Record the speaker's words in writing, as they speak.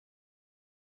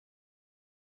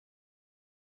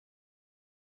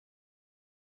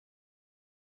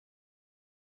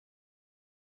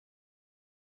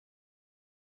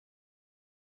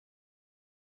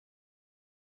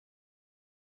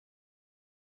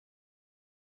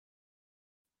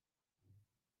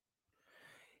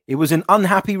It was an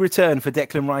unhappy return for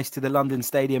Declan Rice to the London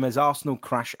Stadium as Arsenal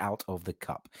crash out of the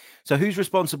Cup. So who's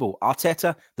responsible?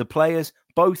 Arteta, the players,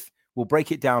 both? We'll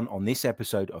break it down on this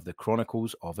episode of the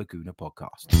Chronicles of a Gooner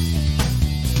podcast.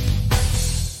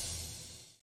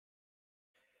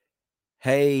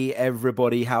 Hey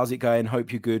everybody, how's it going?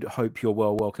 Hope you're good. Hope you're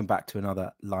well. Welcome back to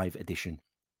another live edition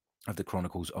of the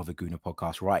Chronicles of a Gooner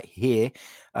podcast right here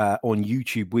on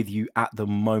YouTube with you at the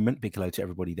moment. Big hello to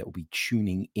everybody that will be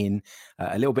tuning in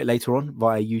a little bit later on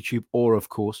via YouTube or, of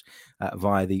course,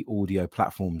 via the audio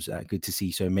platforms. Good to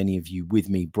see so many of you with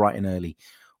me bright and early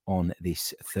on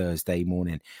this Thursday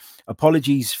morning.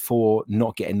 Apologies for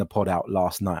not getting the pod out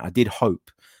last night. I did hope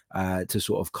to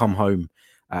sort of come home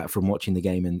from watching the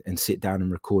game and sit down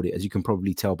and record it. As you can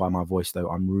probably tell by my voice, though,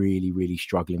 I'm really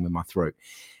struggling with my throat.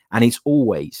 And it's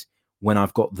always when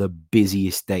I've got the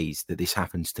busiest days that this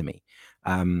happens to me.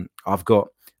 I've got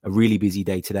a really busy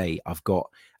day today. I've got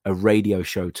a radio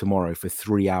show tomorrow for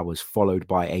 3 hours, followed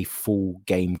by a full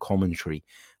game commentary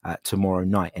tomorrow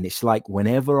night. And it's like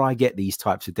whenever I get these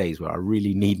types of days where I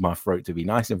really need my throat to be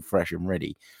nice and fresh and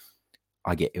ready,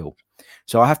 I get ill.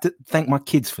 So I have to thank my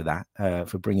kids for that,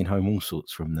 for bringing home all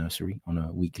sorts from nursery on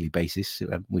a weekly basis,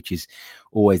 which is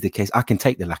always the case. I can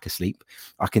take the lack of sleep.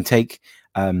 I can take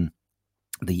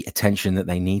the attention that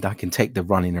they need. I can take the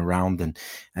running around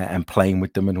and playing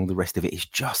with them and all the rest of it. It's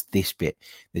just this bit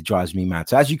that drives me mad.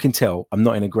 So as you can tell, I'm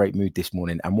not in a great mood this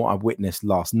morning. And what I witnessed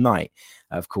last night,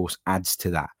 of course, adds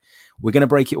to that. We're going to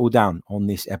break it all down on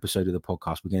this episode of the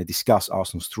podcast. We're going to discuss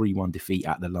Arsenal's 3-1 defeat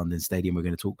at the London Stadium. We're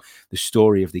going to talk the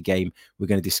story of the game. We're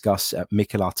going to discuss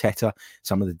Mikel Arteta.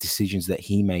 Some of the decisions that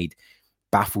he made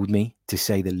baffled me, to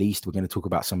say the least. We're going to talk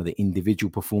about some of the individual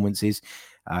performances.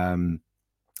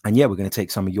 And yeah, we're going to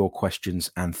take some of your questions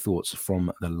and thoughts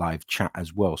from the live chat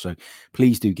as well. So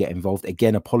please do get involved.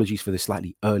 Again, apologies for the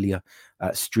slightly earlier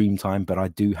stream time, but I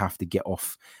do have to get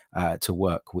off to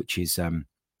work, which is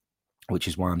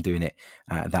why I'm doing it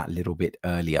that little bit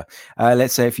earlier.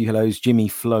 Let's say a few hellos. Jimmy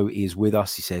Flo is with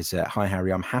us. He says, hi,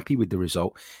 Harry, I'm happy with the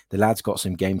result. The lads got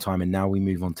some game time and now we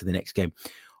move on to the next game.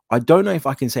 I don't know if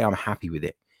I can say I'm happy with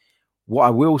it. What I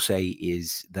will say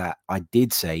is that I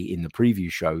did say in the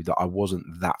preview show that I wasn't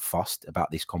that fussed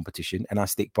about this competition, and I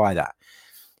stick by that.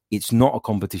 It's not a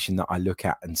competition that I look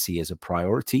at and see as a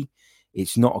priority.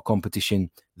 It's not a competition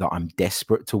that I'm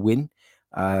desperate to win.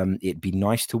 It'd be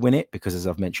nice to win it because, as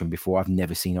I've mentioned before, I've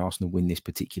never seen Arsenal win this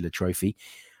particular trophy.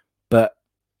 But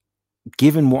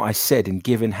given what I said and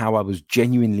given how I was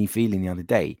genuinely feeling the other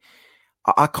day,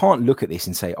 I can't look at this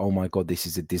and say, oh my God, this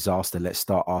is a disaster. Let's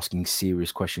start asking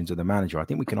serious questions of the manager. I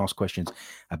think we can ask questions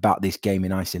about this game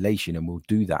in isolation, and we'll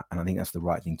do that. And I think that's the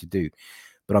right thing to do.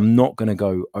 But I'm not going to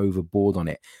go overboard on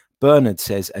it. Bernard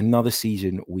says, another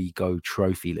season we go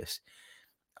trophyless.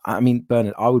 I mean,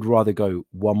 Bernard, I would rather go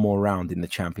one more round in the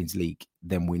Champions League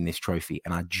than win this trophy.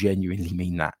 And I genuinely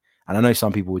mean that. And I know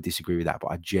some people would disagree with that,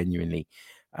 but I genuinely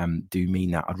do mean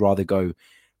that. I'd rather go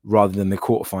rather than the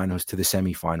quarterfinals to the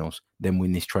semi-finals than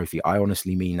win this trophy. I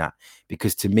honestly mean that,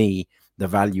 because to me, the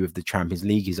value of the Champions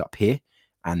League is up here,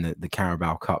 and the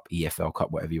Carabao Cup, EFL Cup,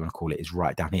 whatever you want to call it, is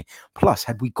right down here. Plus,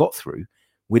 had we got through,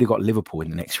 we'd have got Liverpool in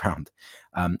the next round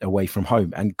away from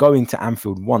home. And going to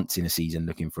Anfield once in a season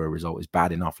looking for a result is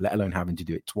bad enough, let alone having to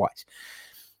do it twice.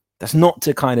 That's not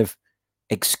to kind of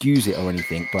excuse it or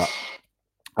anything, but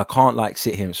I can't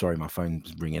sit here. Sorry, my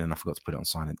phone's ringing and I forgot to put it on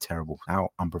silent. Terrible. How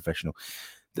unprofessional.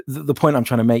 The point I'm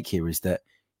trying to make here is that,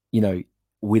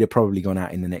 we'd have probably gone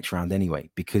out in the next round anyway,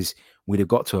 because we'd have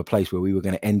got to a place where we were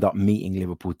going to end up meeting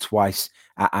Liverpool twice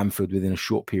at Anfield within a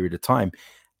short period of time.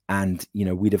 And,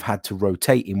 we'd have had to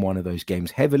rotate in one of those games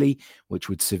heavily, which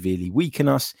would severely weaken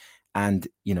us. And,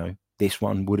 this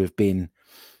one would have been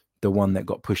the one that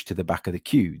got pushed to the back of the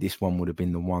queue. This one would have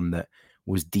been the one that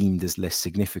was deemed as less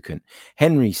significant.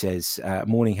 Henry says,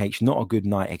 morning H, not a good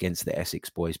night against the Essex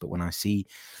boys, but when I see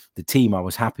the team, I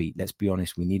was happy. Let's be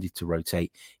honest, we needed to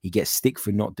rotate. He gets stick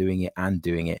for not doing it and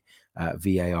doing it.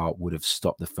 VAR would have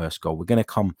stopped the first goal. We're going to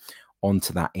come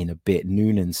onto that in a bit.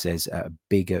 Noonan says,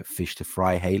 bigger fish to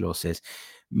fry. Halo says,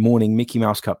 morning, Mickey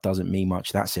Mouse Cup doesn't mean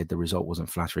much. That said, the result wasn't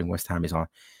flattering. West Ham is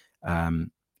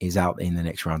out in the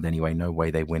next round anyway. No way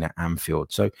they win at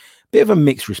Anfield. So a bit of a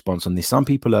mixed response on this. Some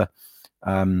people are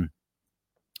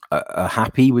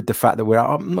happy with the fact that we're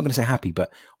out. I'm not going to say happy,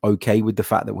 but okay with the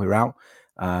fact that we're out.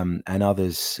 And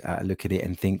others look at it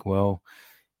and think, well,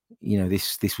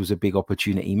 this was a big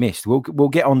opportunity missed. We'll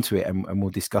get onto it and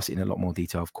we'll discuss it in a lot more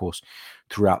detail, of course,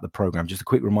 throughout the program. Just a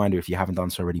quick reminder, if you haven't done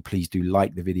so already, please do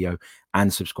like the video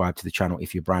and subscribe to the channel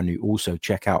if you're brand new. Also,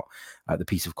 check out the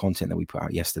piece of content that we put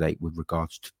out yesterday with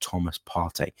regards to Thomas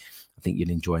Partey. I think you'll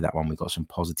enjoy that one. We got some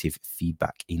positive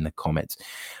feedback in the comments.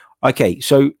 Okay,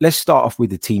 so let's start off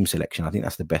with the team selection. I think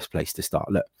that's the best place to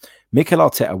start. Look, Mikel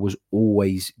Arteta was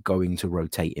always going to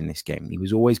rotate in this game. He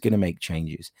was always going to make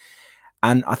changes.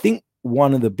 And I think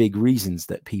one of the big reasons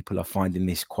that people are finding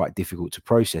this quite difficult to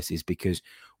process is because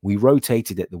we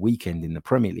rotated at the weekend in the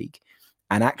Premier League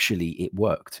and actually it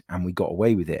worked and we got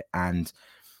away with it. And,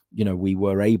 we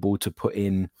were able to put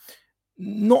in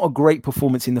not a great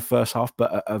performance in the first half,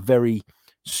 but a very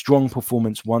strong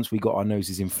performance once we got our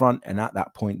noses in front. And at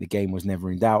that point, the game was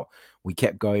never in doubt. We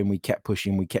kept going, we kept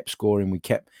pushing, we kept scoring, we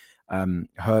kept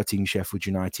hurting Sheffield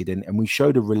United. And we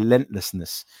showed a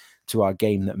relentlessness to our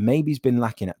game that maybe has been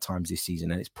lacking at times this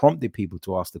season. And it's prompted people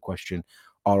to ask the question,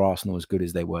 are Arsenal as good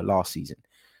as they were last season?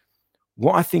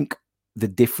 What I think the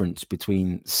difference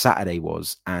between Saturday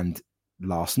was and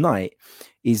last night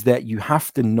is that you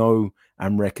have to know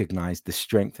and recognize the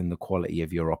strength and the quality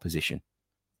of your opposition.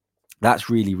 That's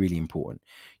really, really important.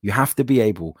 You have to be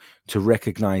able to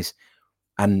recognize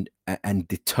and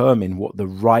determine what the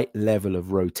right level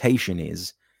of rotation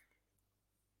is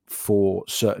for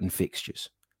certain fixtures.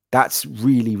 That's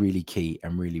really, really key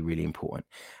and really, really important.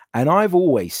 And I've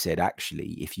always said,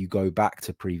 actually, if you go back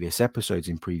to previous episodes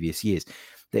in previous years,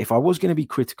 that if I was going to be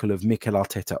critical of Mikel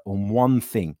Arteta on one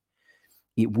thing,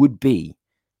 it would be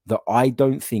that I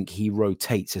don't think he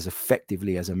rotates as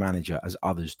effectively as a manager as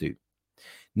others do.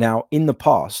 Now, in the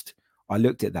past, I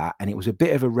looked at that and it was a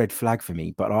bit of a red flag for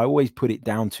me, but I always put it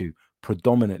down to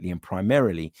predominantly and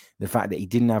primarily the fact that he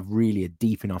didn't have really a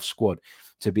deep enough squad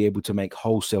to be able to make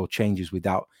wholesale changes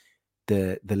without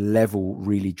the level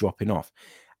really dropping off.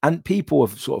 And people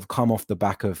have sort of come off the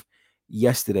back of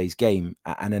yesterday's game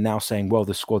and are now saying, well,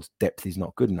 the squad's depth is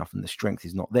not good enough and the strength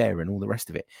is not there and all the rest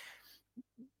of it.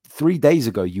 3 days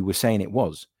ago, you were saying it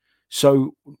was.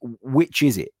 So which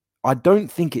is it? I don't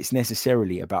think it's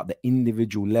necessarily about the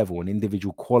individual level and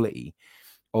individual quality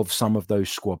of some of those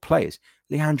squad players.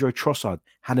 Leandro Trossard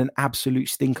had an absolute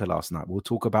stinker last night. We'll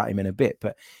talk about him in a bit,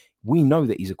 but we know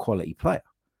that he's a quality player.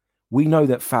 We know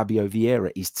that Fabio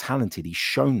Vieira is talented. He's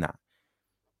shown that,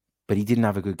 but he didn't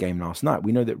have a good game last night.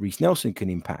 We know that Reece Nelson can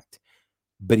impact,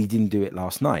 but he didn't do it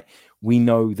last night. We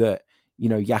know that,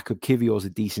 Jakub Kiwior is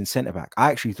a decent centre-back. I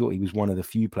actually thought he was one of the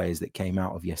few players that came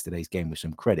out of yesterday's game with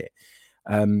some credit.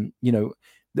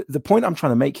 The point I'm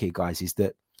trying to make here, guys, is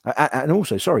that, and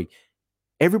also, sorry,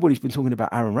 everybody's been talking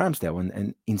about Aaron Ramsdale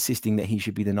and insisting that he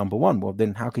should be the number one. Well,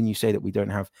 then how can you say that we don't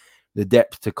have the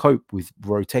depth to cope with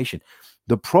rotation?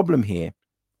 The problem here,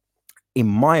 in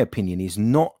my opinion, is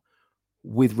not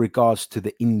with regards to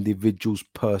the individuals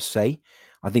per se.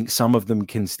 I think some of them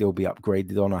can still be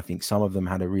upgraded on. I think some of them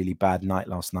had a really bad night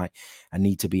last night and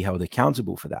need to be held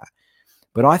accountable for that.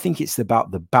 But I think it's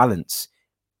about the balance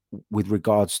with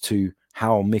regards to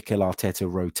how Mikel Arteta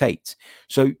rotates.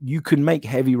 So you can make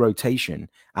heavy rotation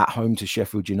at home to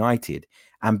Sheffield United,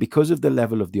 and because of the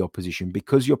level of the opposition,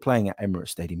 because you're playing at Emirates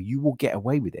Stadium, you will get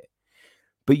away with it.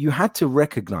 But you had to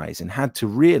recognize and had to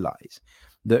realize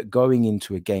that going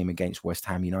into a game against West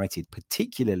Ham United,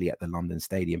 particularly at the London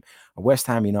Stadium, a West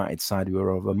Ham United side who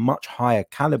are of a much higher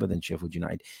caliber than Sheffield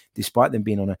United, despite them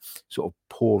being on a sort of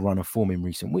poor run of form in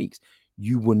recent weeks,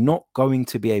 you were not going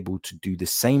to be able to do the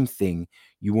same thing.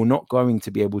 You were not going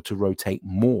to be able to rotate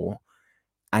more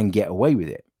and get away with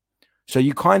it. So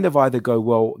you kind of either go,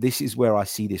 well, this is where I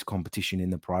see this competition in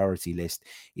the priority list.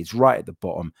 It's right at the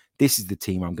bottom. This is the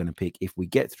team I'm going to pick. If we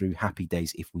get through, happy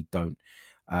days. If we don't,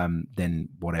 then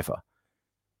whatever.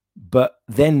 But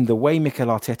then the way Mikel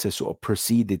Arteta sort of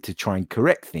proceeded to try and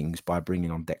correct things by bringing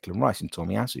on Declan Rice and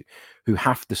Tomiyasu, who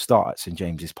have to start at St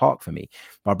James's Park for me,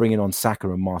 by bringing on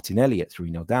Saka and Martinelli at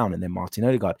 3-0 down and then Martin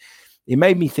Odegaard, it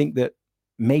made me think that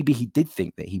maybe he did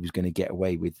think that he was going to get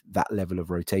away with that level of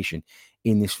rotation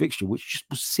in this fixture, which just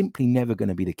was simply never going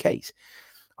to be the case.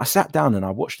 I sat down and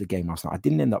I watched the game last night. I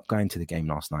didn't end up going to the game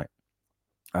last night.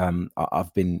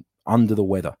 I've been under the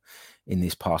weather in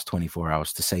this past 24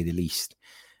 hours, to say the least.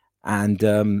 And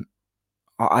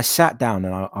I sat down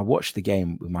and I watched the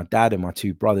game with my dad and my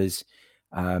two brothers.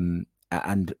 And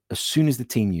as soon as the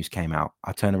team news came out,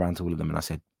 I turned around to all of them and I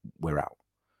said, we're out.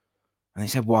 And they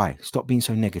said, why? Stop being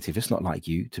so negative. It's not like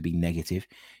you to be negative.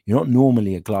 You're not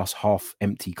normally a glass half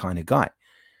empty kind of guy.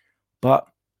 But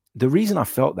the reason I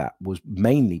felt that was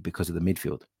mainly because of the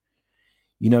midfield.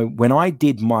 When I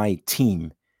did my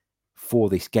team for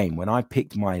this game, when I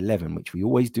picked my 11, which we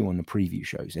always do on the preview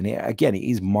shows, and it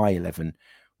is my 11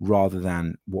 rather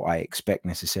than what I expect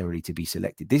necessarily to be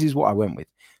selected. This is what I went with,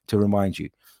 to remind you.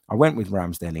 I went with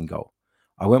Ramsdale in goal.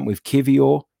 I went with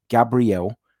Kivior,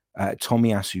 Gabriel,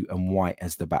 Tomiyasu, and White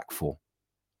as the back four.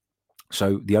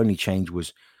 So the only change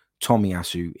was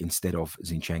Tomiyasu instead of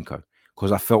Zinchenko,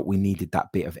 because I felt we needed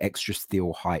that bit of extra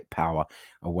steel height power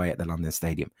away at the London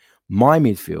Stadium. My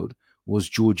midfield was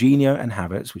Jorginho and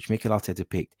Havertz, which Mikel Arteta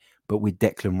picked, but with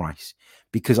Declan Rice,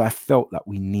 because I felt that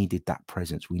we needed that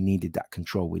presence, we needed that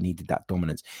control, we needed that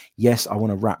dominance. Yes, I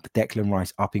want to wrap Declan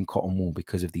Rice up in cotton wool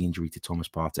because of the injury to Thomas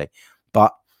Partey,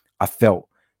 but I felt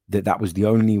that was the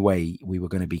only way we were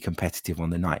going to be competitive on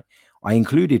the night. I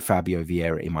included Fabio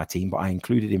Vieira in my team, but I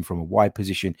included him from a wide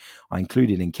position. I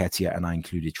included Nketiah and I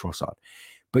included Trossard.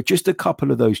 But just a couple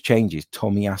of those changes,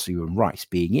 Tomiyasu and Rice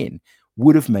being in,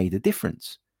 would have made a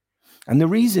difference. And the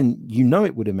reason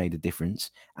it would have made a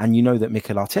difference, and that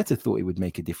Mikel Arteta thought it would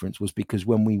make a difference, was because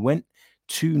when we went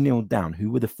 2-0 down, who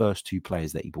were the first two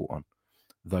players that he brought on?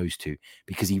 Those two,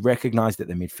 because he recognized that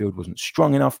the midfield wasn't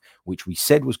strong enough, which we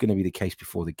said was going to be the case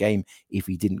before the game if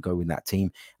he didn't go with that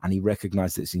team, and he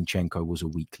recognized that Zinchenko was a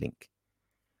weak link.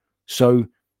 So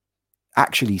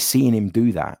actually seeing him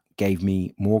do that gave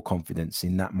me more confidence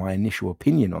in that my initial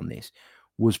opinion on this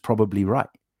was probably right.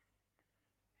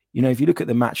 If you look at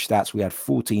the match stats, we had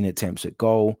 14 attempts at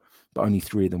goal, but only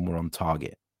 3 of them were on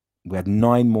target. We had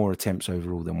 9 more attempts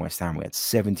overall than West Ham. We had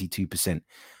 72%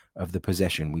 of the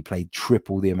possession. We played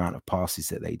triple the amount of passes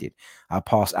that they did. Our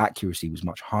pass accuracy was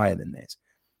much higher than theirs,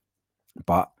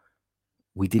 but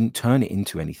we didn't turn it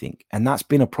into anything. And that's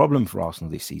been a problem for Arsenal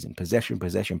this season. Possession.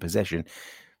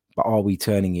 But are we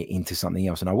turning it into something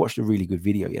else? And I watched a really good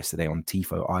video yesterday on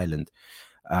Tifo Island,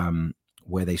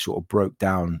 where they sort of broke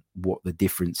down what the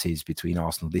difference is between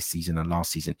Arsenal this season and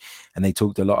last season. And they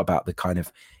talked a lot about the kind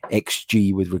of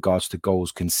XG with regards to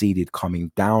goals conceded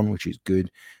coming down, which is good,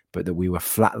 but that we were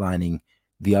flatlining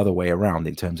the other way around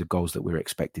in terms of goals that we were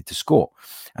expected to score.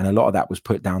 And a lot of that was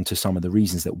put down to some of the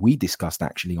reasons that we discussed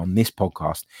actually on this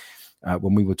podcast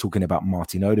when we were talking about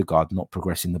Martin Odegaard not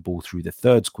progressing the ball through the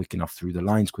thirds quick enough, through the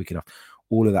lines quick enough,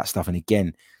 all of that stuff. And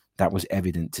again, that was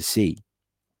evident to see.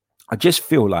 I just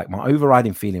feel like my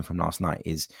overriding feeling from last night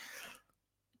is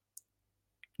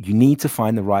you need to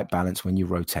find the right balance when you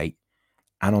rotate.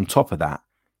 And on top of that,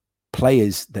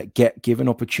 players that get given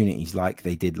opportunities like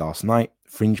they did last night,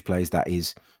 fringe players, that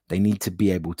is, they need to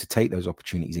be able to take those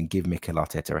opportunities and give Mikel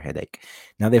Arteta a headache.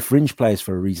 Now, they're fringe players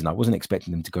for a reason. I wasn't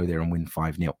expecting them to go there and win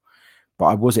 5-0, but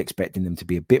I was expecting them to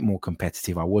be a bit more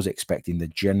competitive. I was expecting the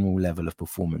general level of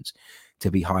performance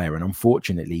to be higher, and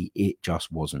unfortunately, it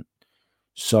just wasn't.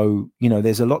 So,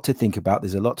 there's a lot to think about.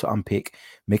 There's a lot to unpick.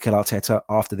 Mikel Arteta,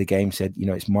 after the game, said,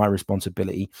 it's my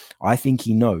responsibility. I think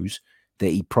he knows that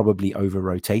he probably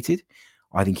over-rotated.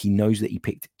 I think he knows that he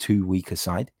picked too weak a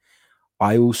side.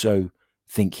 I also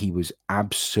think he was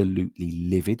absolutely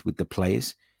livid with the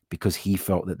players because he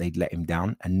felt that they'd let him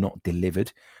down and not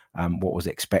delivered what was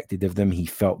expected of them. He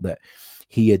felt that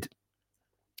he had,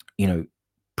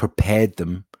 prepared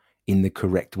them in the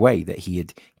correct way, that he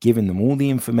had given them all the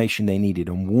information they needed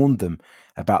and warned them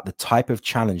about the type of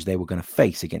challenge they were going to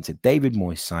face against a David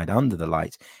Moyes side under the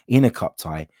lights in a cup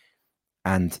tie,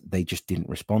 and they just didn't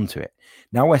respond to it.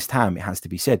 Now, West Ham, it has to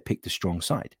be said, picked a strong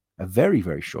side, a very,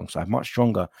 very strong side, much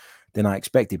stronger than I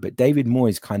expected. But David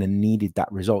Moyes kind of needed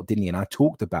that result, didn't he? And I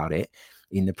talked about it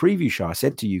in the preview show. I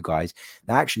said to you guys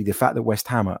that actually the fact that West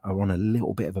Ham are on a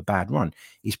little bit of a bad run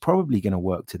is probably going to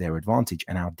work to their advantage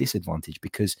and our disadvantage,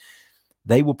 because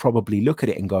they will probably look at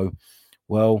it and go,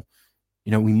 well,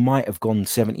 we might have gone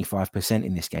 75%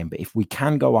 in this game, but if we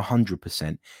can go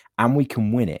 100% and we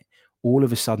can win it, all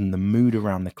of a sudden the mood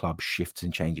around the club shifts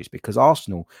and changes, because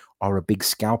Arsenal are a big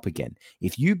scalp again.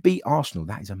 If you beat Arsenal,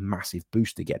 that is a massive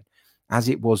boost again, as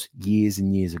it was years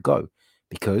and years ago,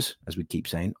 because, as we keep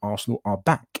saying, Arsenal are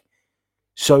back.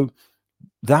 So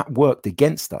that worked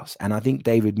against us. And I think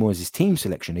David Moyes' team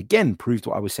selection, again, proved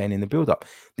what I was saying in the build-up.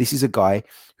 This is a guy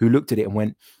who looked at it and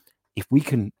went, if we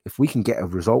can get a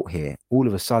result here, all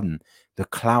of a sudden the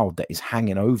cloud that is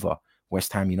hanging over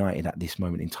West Ham United at this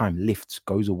moment in time lifts,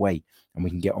 goes away, and we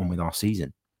can get on with our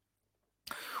season.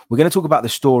 We're going to talk about the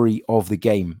story of the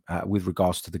game with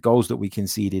regards to the goals that we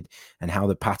conceded and how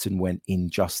the pattern went in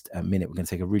just a minute. We're going to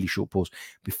take a really short pause.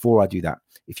 Before I do that,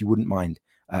 if you wouldn't mind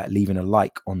leaving a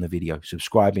like on the video,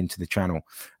 subscribing to the channel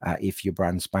if you're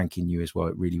brand spanking new as well.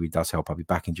 It really, really does help. I'll be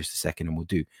back in just a second and we'll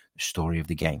do the story of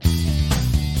the game.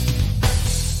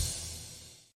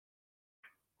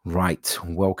 Right,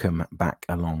 welcome back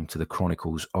along to the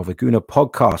Chronicles of a Gooner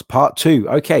podcast, part 2.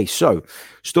 Okay, so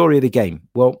story of the game.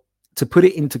 Well, to put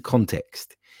it into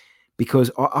context,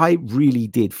 because I really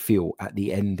did feel at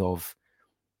the end of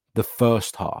the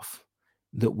first half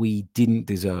that we didn't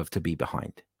deserve to be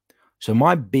behind. So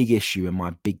my big issue and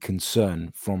my big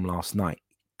concern from last night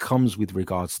comes with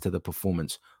regards to the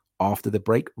performance after the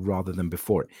break rather than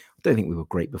before it. I don't think we were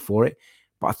great before it,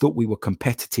 but I thought we were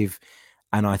competitive.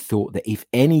 And I thought that if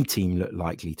any team looked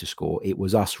likely to score, it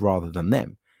was us rather than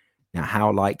them. Now, how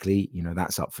likely,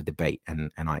 that's up for debate,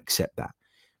 and I accept that.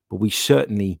 But we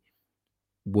certainly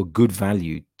were good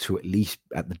value to at least,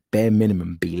 at the bare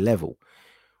minimum, be level.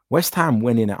 West Ham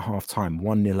went in at half-time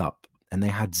 1-0 up, and they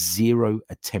had 0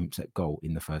 attempts at goal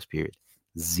in the first period.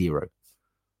 0.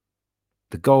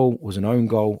 The goal was an own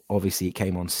goal. Obviously, it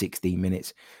came on 16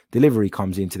 minutes. Delivery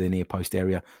comes into the near post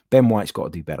area. Ben White's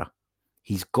got to do better.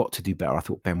 He's got to do better. I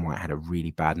thought Ben White had a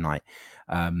really bad night.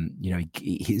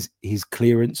 His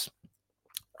clearance,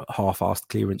 half-assed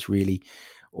clearance really,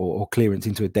 or clearance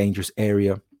into a dangerous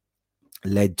area,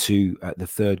 led to the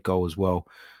third goal as well.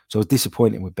 So I was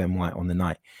disappointed with Ben White on the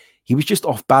night. He was just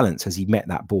off balance as he met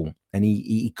that ball, and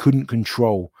he couldn't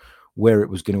control where it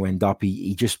was going to end up.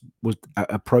 He just was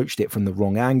approached it from the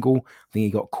wrong angle. I think he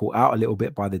got caught out a little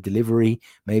bit by the delivery.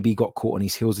 Maybe he got caught on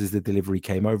his heels as the delivery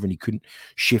came over, and he couldn't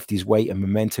shift his weight and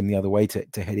momentum the other way to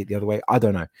head it the other way. I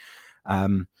don't know.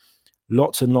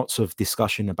 Lots and lots of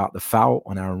discussion about the foul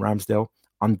on Aaron Ramsdale.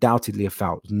 Undoubtedly a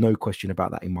foul. There's no question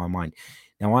about that in my mind.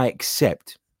 Now, I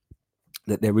accept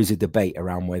that there is a debate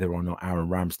around whether or not Aaron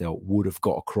Ramsdale would have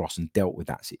got across and dealt with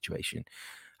that situation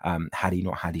had he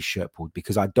not had his shirt pulled,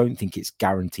 because I don't think it's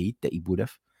guaranteed that he would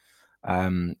have.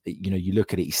 You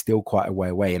look at it, he's still quite a way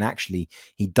away. And actually,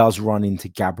 he does run into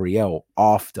Gabriel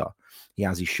after he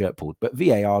has his shirt pulled. But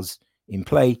VAR's in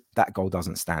play. That goal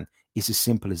doesn't stand. It's as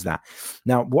simple as that.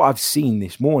 Now, what I've seen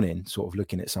this morning, sort of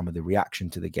looking at some of the reaction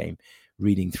to the game,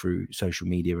 reading through social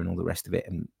media and all the rest of it,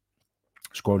 and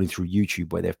scrolling through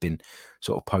YouTube where there have been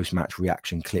sort of post-match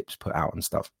reaction clips put out and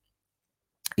stuff,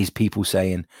 is people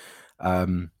saying,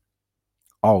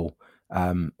 Arteta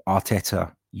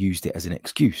used it as an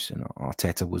excuse, and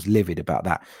Arteta was livid about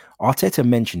that. Arteta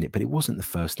mentioned it, but it wasn't the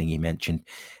first thing he mentioned.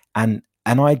 And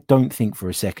I don't think for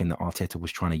a second that Arteta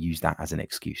was trying to use that as an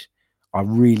excuse. I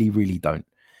really, really don't.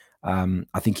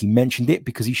 I think he mentioned it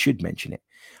because he should mention it.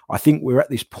 I think we're at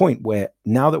this point where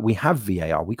now that we have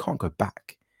VAR, we can't go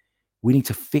back. We need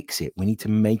to fix it. We need to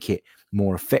make it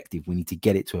more effective. We need to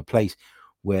get it to a place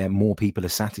where more people are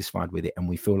satisfied with it and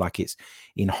we feel like it's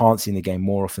enhancing the game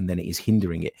more often than it is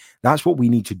hindering it. That's what we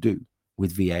need to do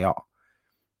with VAR.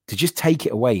 To just take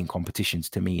it away in competitions,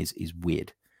 to me, is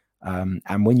weird.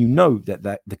 And when you know that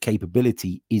the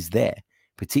capability is there,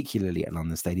 particularly at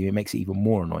London Stadium, it makes it even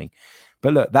more annoying.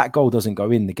 But look, that goal doesn't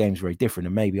go in. The game's very different.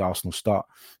 And maybe Arsenal start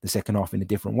the second half in a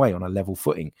different way, on a level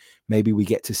footing. Maybe we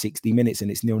get to 60 minutes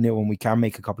and it's 0-0 and we can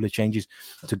make a couple of changes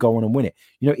to go on and win it.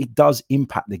 It does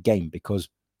impact the game, because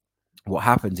what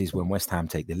happens is when West Ham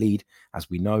take the lead, as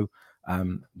we know,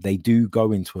 they do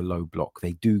go into a low block.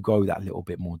 They do go that little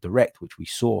bit more direct, which we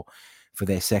saw for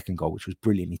their second goal, which was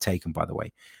brilliantly taken, by the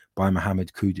way, by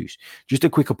Mohamed Kudus. Just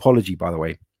a quick apology, by the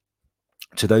way,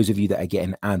 to those of you that are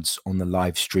getting ads on the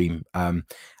live stream.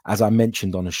 As I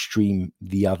mentioned on a stream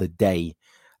the other day,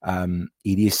 it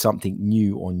is something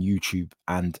new on YouTube,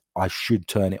 and I should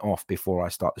turn it off before I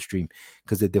start the stream,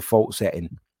 because the default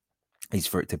setting is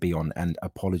for it to be on. And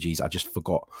apologies, I just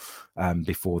forgot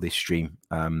before this stream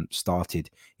started.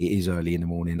 It is early in the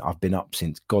morning. I've been up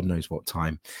since God knows what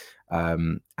time.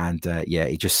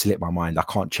 It just slipped my mind. I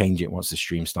can't change it once the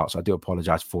stream starts. So I do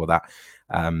apologize for that.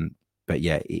 But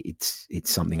yeah, it's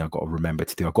something I've got to remember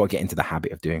to do. I've got to get into the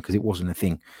habit of doing, because it wasn't a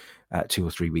thing 2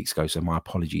 or 3 weeks ago. So my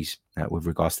apologies with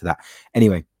regards to that.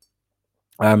 Anyway,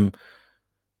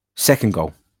 second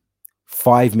goal,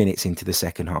 5 minutes into the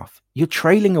second half. You're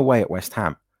trailing away at West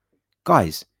Ham.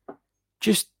 Guys,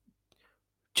 just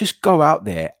go out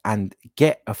there and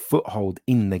get a foothold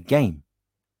in the game.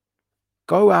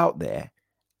 Go out there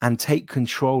and take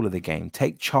control of the game.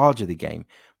 Take charge of the game.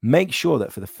 Make sure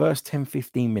that for the first 10,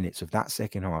 15 minutes of that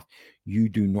second half, you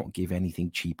do not give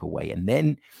anything cheap away. And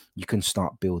then you can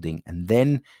start building. And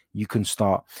then you can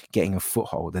start getting a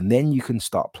foothold. And then you can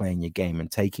start playing your game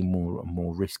and taking more and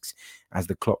more risks as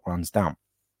the clock runs down.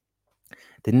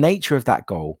 The nature of that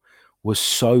goal was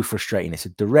so frustrating. It's a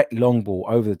direct long ball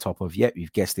over the top of,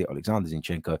 you've guessed it, Alexander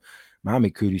Zinchenko.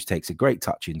 Mohamed Kudus takes a great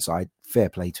touch inside. Fair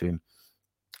play to him.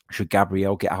 Should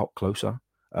Gabriel get out quicker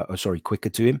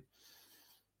to him?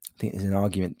 I think there's an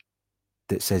argument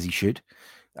that says he should.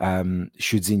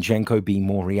 Should Zinchenko be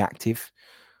more reactive?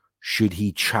 Should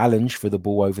he challenge for the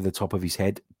ball over the top of his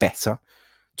head better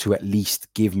to at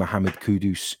least give Mohamed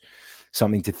Kudus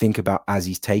something to think about as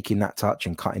he's taking that touch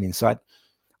and cutting inside.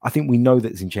 I think we know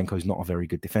that Zinchenko is not a very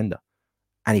good defender.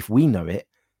 And if we know it,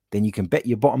 then you can bet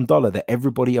your bottom dollar that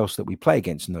everybody else that we play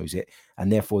against knows it,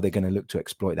 and therefore they're going to look to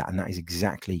exploit that. And that is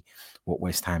exactly what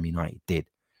West Ham United did.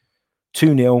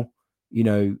 2-0,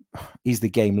 is the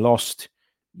game lost?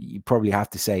 You probably have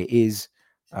to say it is.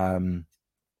 There's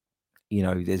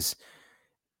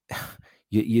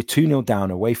you're 2-0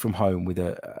 down away from home with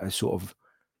a sort of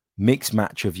mixed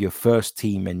match of your first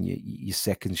team and your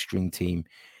second string team.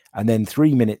 And then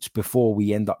 3 minutes before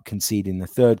we end up conceding the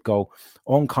third goal,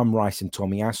 on come Rice and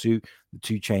Tomiyasu, the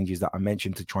two changes that I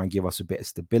mentioned to try and give us a bit of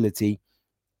stability.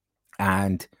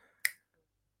 And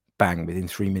bang, within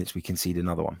 3 minutes, we concede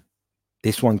another one.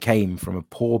 This one came from a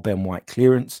poor Ben White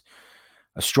clearance,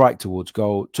 a strike towards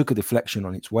goal, took a deflection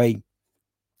on its way,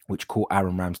 which caught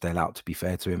Aaron Ramsdale out, to be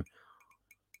fair to him.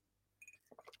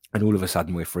 And all of a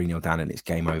sudden, we're 3-0 down and it's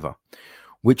game over,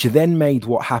 which then made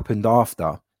what happened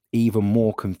after even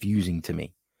more confusing to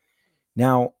me.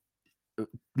 Now,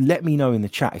 let me know in the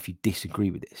chat if you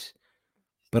disagree with this.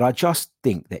 But I just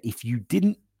think that if you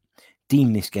didn't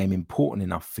deem this game important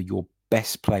enough for your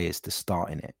best players to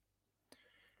start in it,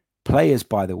 players,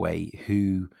 by the way,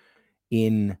 who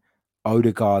in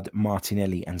Odegaard,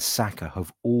 Martinelli and Saka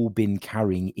have all been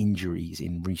carrying injuries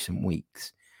in recent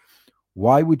weeks,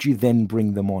 why would you then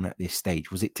bring them on at this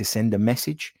stage? Was it to send a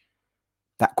message?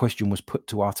 That question was put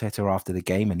to Arteta after the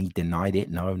game and he denied it.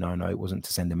 No, it wasn't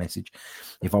to send a message.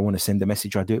 If I want to send a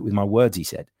message, I do it with my words, he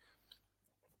said.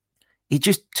 It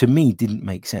just, to me, didn't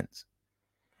make sense.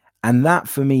 And that,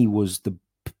 for me, was the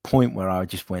point where I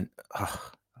just went,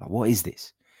 what is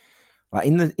this? Like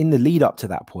in the lead up to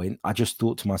that point, I just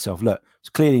thought to myself, look, it's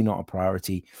clearly not a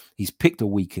priority. He's picked a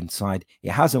weakened side.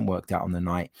 It hasn't worked out on the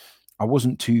night. I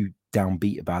wasn't too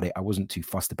downbeat about it. I wasn't too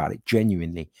fussed about it,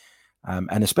 genuinely.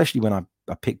 And especially when I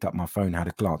picked up my phone, had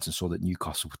a glance and saw that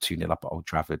Newcastle were 2-0 up at Old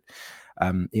Trafford,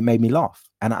 it made me laugh.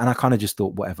 And I kind of just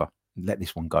thought, whatever, let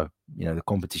this one go. The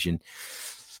competition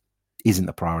isn't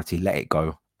the priority. Let it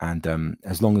go. And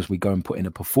as long as we go and put in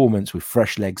a performance with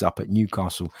fresh legs up at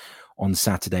Newcastle on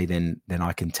Saturday, then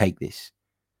I can take this.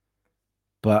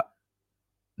 But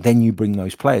then you bring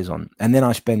those players on. And then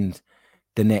I spend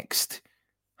the next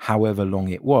however long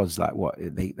it was,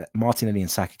 Martinelli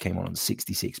and Saka came on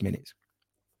 66 minutes.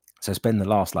 So I spend the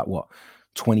last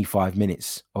 25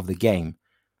 minutes of the game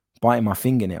biting my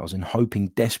fingernails and hoping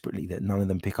desperately that none of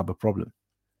them pick up a problem.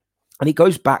 And it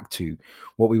goes back to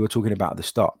what we were talking about at the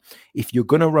start. If you're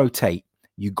going to rotate,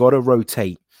 you got to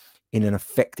rotate in an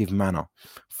effective manner.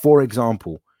 For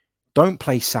example, don't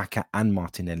play Saka and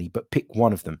Martinelli, but pick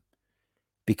one of them,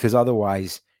 because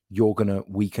otherwise you're going to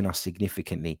weaken us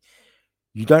significantly.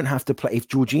 You don't have to play. If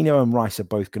Jorginho and Rice are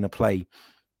both going to play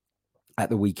at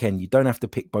the weekend, you don't have to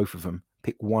pick both of them.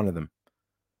 Pick one of them.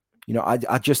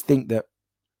 I just think that,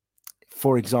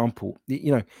 for example,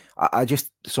 I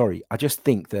just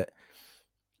think that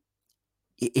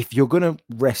if you're going to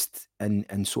rest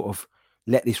and sort of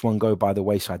let this one go by the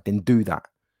wayside, then do that.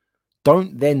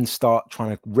 Don't then start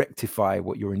trying to rectify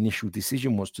what your initial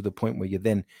decision was to the point where you're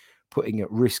then putting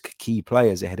at risk key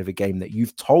players ahead of a game that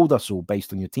you've told us all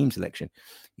based on your team selection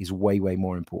is way, way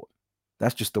more important.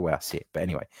 That's just the way I see it. But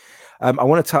anyway, I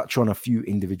want to touch on a few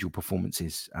individual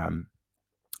performances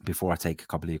before I take a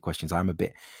couple of your questions. I'm a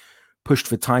bit pushed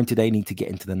for time today. Need to get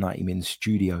into the 90-minute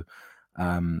studio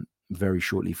very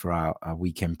shortly for our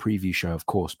weekend preview show, of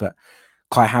course. But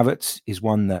Kai Havertz is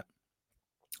one that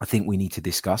I think we need to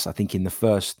discuss. I think in the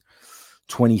first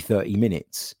 20, 30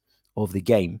 minutes of the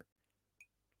game,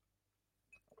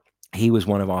 he was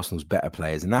one of Arsenal's better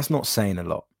players. And that's not saying a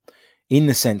lot, in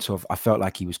the sense of I felt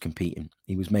like he was competing.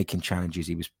 He was making challenges.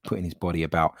 He was putting his body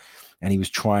about, and he was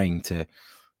trying to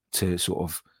sort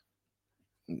of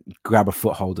grab a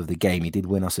foothold of the game. He did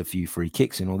win us a few free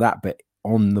kicks and all that, but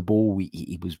on the ball,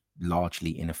 he was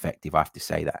largely ineffective. I have to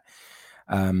say that.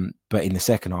 But in the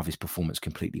second half, his performance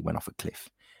completely went off a cliff.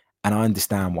 And I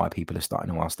understand why people are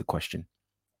starting to ask the question.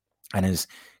 And as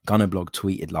Gunnerblog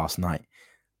tweeted last night,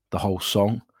 the whole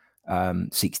song,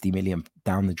 60 million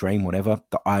down the drain, whatever,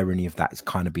 the irony of that is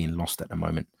kind of being lost at the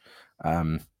moment,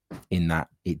 in that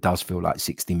it does feel like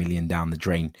 60 million down the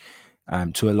drain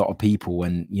to a lot of people.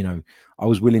 And, I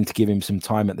was willing to give him some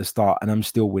time at the start, and I'm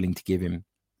still willing to give him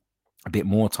a bit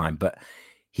more time, but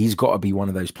he's got to be one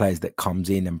of those players that comes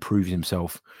in and proves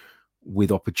himself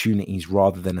with opportunities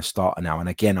rather than a starter now. And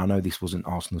again, I know this wasn't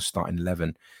Arsenal's starting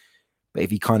 11, but if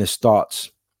he kind of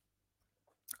starts,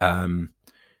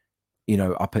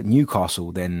 up at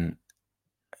Newcastle, then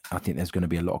I think there's going to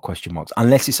be a lot of question marks,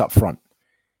 unless it's up front,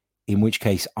 in which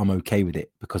case I'm okay with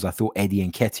it, because I thought Eddie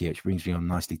Nketiah, which brings me on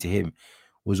nicely to him,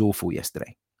 was awful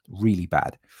yesterday. Really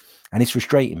bad. And it's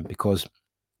frustrating because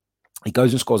he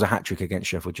goes and scores a hat-trick against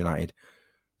Sheffield United.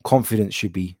 Confidence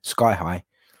should be sky high.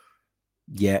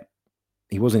 Yet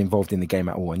he wasn't involved in the game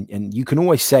at all. And you can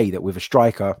always say that with a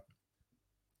striker,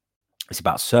 it's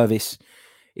about service.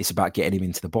 It's about getting him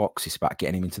into the box. It's about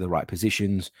getting him into the right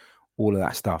positions, all of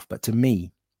that stuff. But to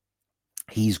me,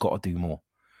 he's got to do more.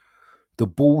 The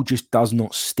ball just does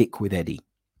not stick with Eddie.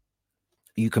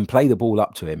 You can play the ball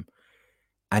up to him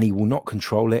and he will not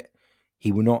control it.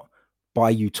 He will not buy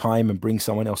you time and bring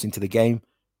someone else into the game.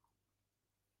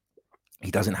 He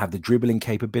doesn't have the dribbling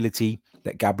capability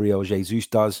that Gabriel Jesus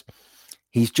does.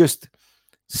 He's just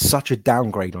such a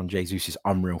downgrade on Jesus is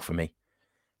unreal for me.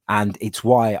 And it's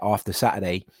why after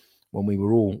Saturday, when we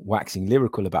were all waxing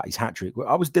lyrical about his hat-trick,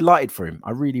 I was delighted for him.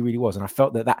 I really, really was. And I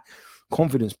felt that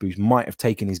confidence boost might have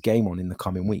taken his game on in the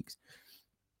coming weeks.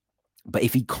 But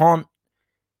if he can't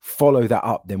follow that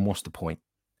up, then what's the point?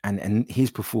 And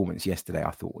his performance yesterday,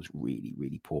 I thought, was really,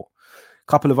 really poor.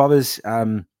 A couple of others.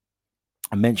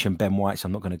 I mentioned Ben White, so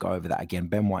I'm not going to go over that again.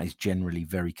 Ben White is generally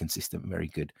very consistent, very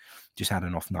good. Just had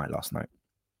an off night last night.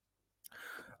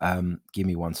 Give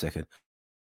me 1 second.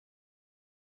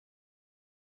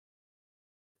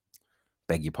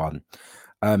 Beg your pardon.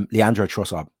 Leandro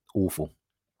Trossard, awful.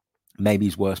 Maybe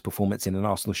his worst performance in an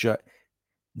Arsenal shirt.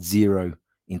 0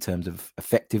 in terms of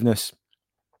effectiveness.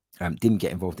 Didn't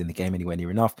get involved in the game anywhere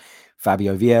near enough.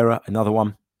 Fabio Vieira, another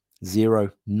one.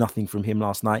 0. Nothing from him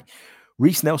last night.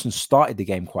 Reece Nelson started the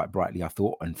game quite brightly, I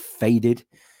thought, and faded.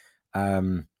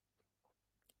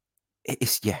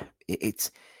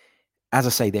 It's as I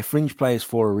say, they're fringe players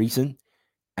for a reason.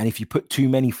 And if you put too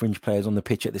many fringe players on the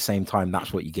pitch at the same time,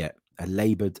 that's what you get. A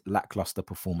laboured, lackluster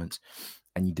performance.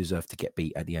 And you deserve to get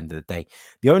beat at the end of the day.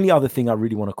 The only other thing I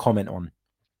really want to comment on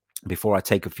before I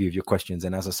take a few of your questions,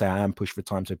 and as I say, I am pushed for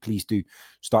time, so please do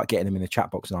start getting them in the chat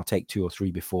box, and I'll take 2 or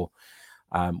 3 before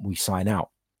we sign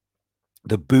out.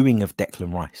 The booing of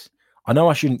Declan Rice. I know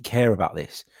I shouldn't care about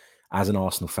this as an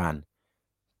Arsenal fan,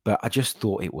 but I just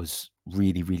thought it was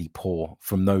really, really poor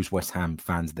from those West Ham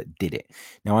fans that did it.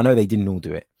 Now, I know they didn't all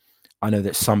do it. I know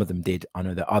that some of them did. I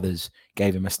know that others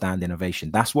gave him a standing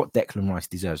ovation. That's what Declan Rice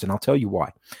deserves. And I'll tell you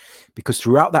why. Because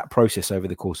throughout that process over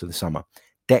the course of the summer,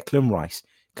 Declan Rice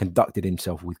conducted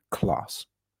himself with class.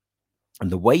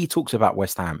 And the way he talks about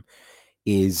West Ham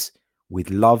is with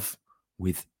love,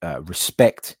 with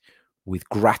respect, with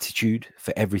gratitude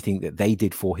for everything that they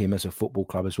did for him as a football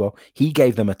club as well. He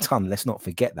gave them a ton. Let's not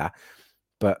forget that.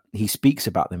 But he speaks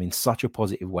about them in such a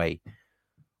positive way.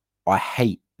 I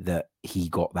hate that he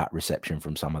got that reception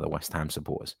from some of the West Ham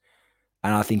supporters.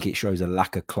 And I think it shows a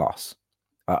lack of class.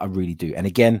 I really do. And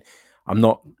again, I'm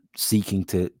not seeking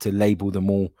to label them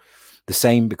all the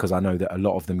same because I know that a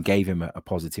lot of them gave him a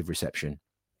positive reception.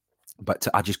 But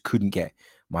I just couldn't get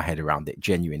my head around it.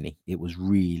 Genuinely, it was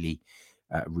really,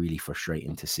 really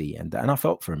frustrating to see. And I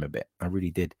felt for him a bit. I really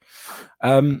did.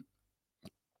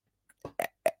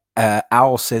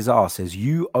 Al Cesar says,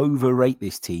 you overrate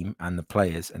this team and the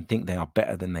players and think they are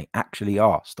better than they actually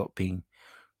are. Stop being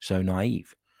so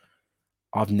naive.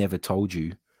 I've never told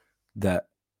you that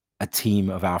a team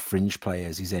of our fringe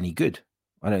players is any good.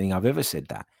 I don't think I've ever said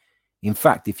that. In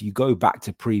fact, if you go back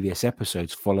to previous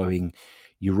episodes following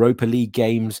Europa League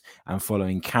games and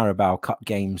following Carabao Cup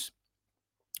games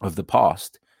of the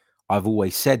past, I've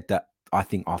always said that I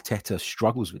think Arteta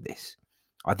struggles with this.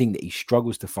 I think that he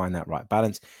struggles to find that right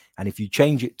balance. And if you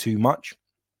change it too much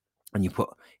and you put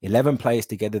 11 players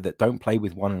together that don't play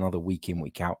with one another week in,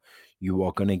 week out, you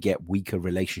are going to get weaker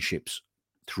relationships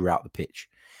throughout the pitch.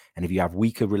 And if you have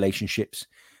weaker relationships,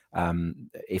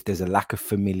 if there's a lack of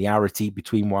familiarity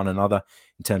between one another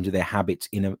in terms of their habits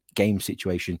in a game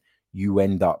situation, you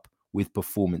end up with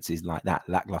performances like that,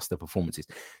 lackluster performances.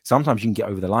 Sometimes you can get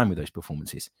over the line with those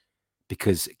performances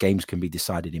because games can be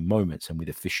decided in moments and with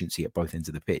efficiency at both ends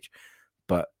of the pitch.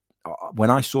 But when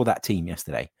I saw that team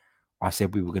yesterday, I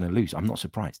said we were going to lose. I'm not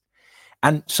surprised.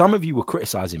 And some of you were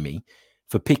criticizing me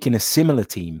for picking a similar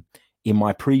team in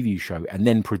my preview show and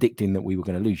then predicting that we were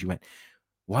going to lose. You went,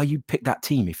 why you pick that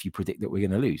team if you predict that we're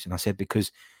going to lose? And I said,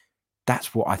 because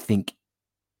that's what I think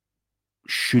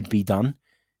should be done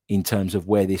in terms of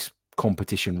where this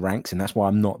competition ranks. And that's why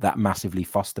I'm not that massively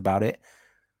fussed about it.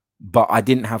 But I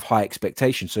didn't have high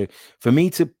expectations. So for me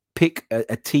to pick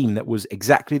a team that was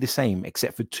exactly the same,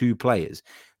 except for 2 players,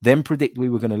 then predict we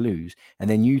were going to lose, and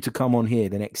then you to come on here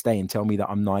the next day and tell me that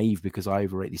I'm naive because I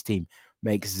overrate this team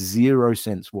makes 0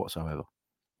 sense whatsoever.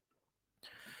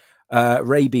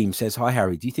 Ray Beam says, hi,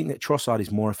 Harry. Do you think that Trossard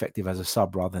is more effective as a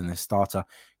sub rather than a starter?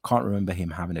 Can't remember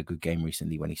him having a good game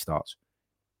recently when he starts.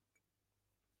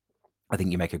 I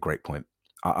think you make a great point.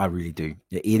 I really do.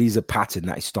 It is a pattern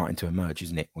that is starting to emerge,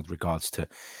 isn't it, with regards to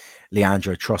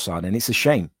Leandro Trossard, and it's a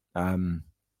shame.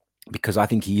 Because I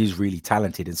think he is really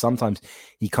talented. And sometimes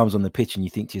he comes on the pitch and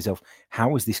you think to yourself,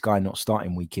 how is this guy not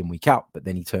starting week in, week out? But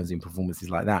then he turns in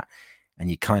performances like that and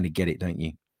you kind of get it, don't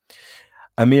you?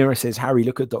 Amira says, Harry,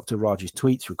 look at Dr. Raj's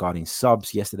tweets regarding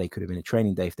subs. Yesterday could have been a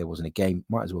training day if there wasn't a game.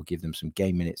 Might as well give them some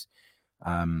game minutes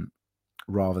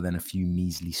rather than a few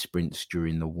measly sprints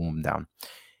during the warm down.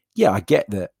 Yeah, I get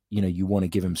that, you want to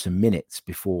give them some minutes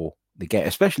before the game,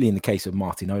 especially in the case of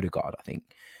Martin Odegaard, I think.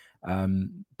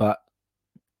 But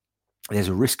there's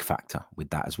a risk factor with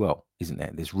that as well, isn't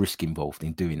there? There's risk involved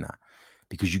in doing that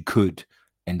because you could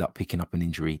end up picking up an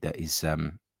injury that is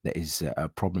a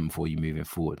problem for you moving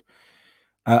forward.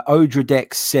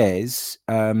 Odradex says,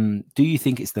 do you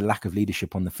think it's the lack of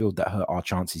leadership on the field that hurt our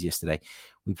chances yesterday?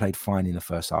 We played fine in the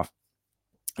first half.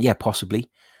 Yeah, possibly.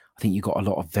 I think you got a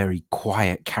lot of very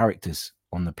quiet characters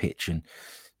on the pitch and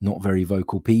not very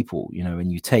vocal people,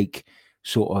 and you take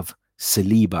sort of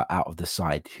Saliba out of the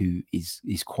side, who is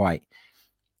quite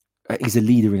is a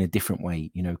leader in a different way,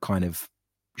 kind of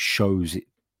shows it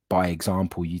by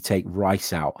example. You take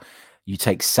Rice out, you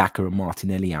take Saka and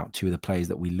Martinelli out, two of the players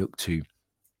that we look to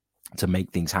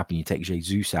make things happen. You take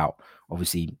Jesus out,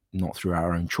 obviously not through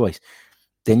our own choice.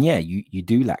 Then yeah, you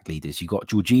do lack leaders. You got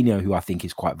Jorginho, who I think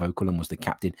is quite vocal and was the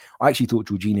captain. I actually thought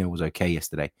Jorginho was okay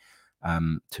yesterday,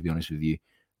 to be honest with you.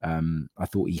 I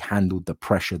thought he handled the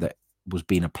pressure that was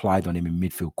being applied on him in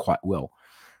midfield quite well.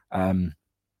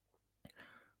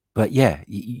 But yeah,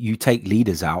 you take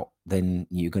leaders out, then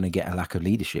you're going to get a lack of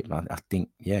leadership. I think,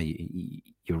 yeah,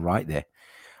 you're right there.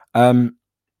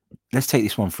 Let's take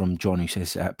this one from John, who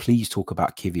says, please talk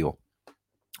about Kivior.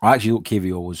 I actually thought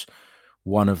Kivior was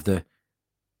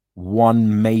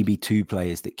one, maybe two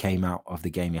players that came out of the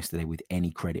game yesterday with any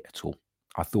credit at all.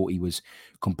 I thought he was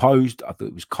composed. I thought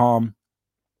he was calm.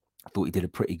 I thought he did a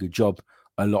pretty good job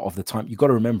a lot of the time. You've got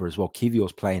to remember as well,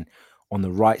 Kivior's playing on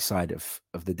the right side of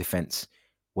the defense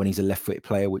when he's a left-footed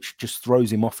player, which just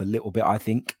throws him off a little bit, I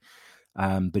think.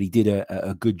 But he did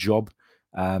a good job.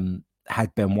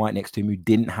 Had Ben White next to him, who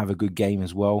didn't have a good game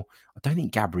as well. I don't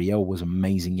think Gabriel was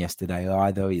amazing yesterday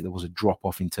either. There was a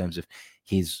drop-off in terms of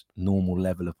his normal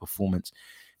level of performance.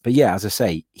 But yeah, as I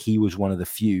say, he was one of the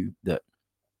few that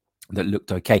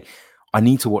looked okay. I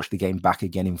need to watch the game back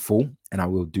again in full, and I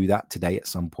will do that today at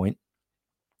some point.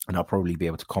 And I'll probably be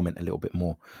able to comment a little bit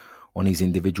more on his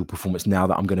individual performance now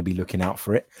that I'm going to be looking out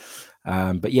for it.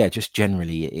 But yeah, just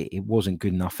generally, it wasn't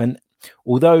good enough. And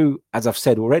although, as I've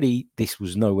said already, this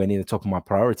was nowhere near the top of my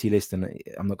priority list, and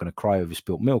I'm not going to cry over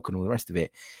spilt milk and all the rest of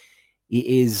it, it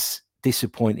is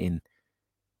disappointing.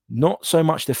 Not so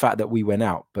much the fact that we went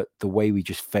out, but the way we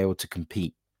just failed to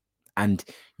compete. And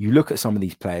you look at some of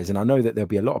these players, and I know that there'll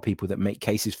be a lot of people that make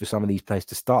cases for some of these players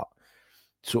to start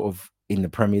sort of in the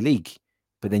Premier League.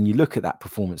 But then you look at that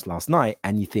performance last night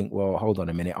and you think, well, hold on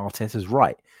a minute, Arteta's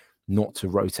right not to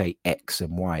rotate X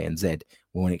and Y and Z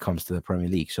when it comes to the Premier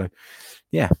League. So,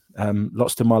 yeah,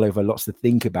 lots to mull over, lots to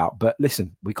think about. But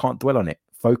listen, we can't dwell on it.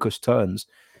 Focus turns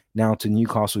now to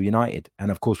Newcastle United.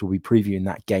 And, of course, we'll be previewing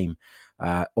that game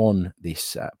on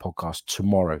this podcast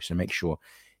tomorrow. So make sure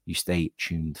you stay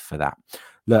tuned for that.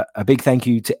 Look, a big thank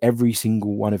you to every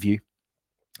single one of you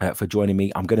for joining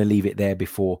me. I'm going to leave it there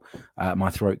before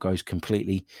my throat goes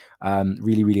completely.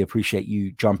 Really, really appreciate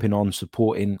you jumping on,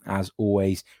 supporting as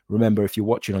always. Remember, if you're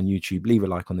watching on YouTube, leave a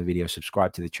like on the video,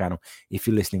 subscribe to the channel. If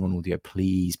you're listening on audio,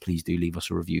 please do leave us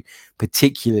a review,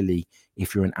 particularly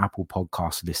if you're an Apple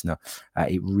Podcast listener.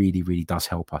 It really, really does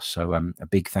help us. So a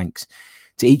big thanks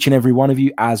to each and every one of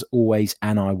you as always,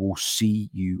 and I will see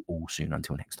you all soon.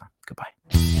 Until next time,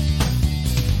 goodbye.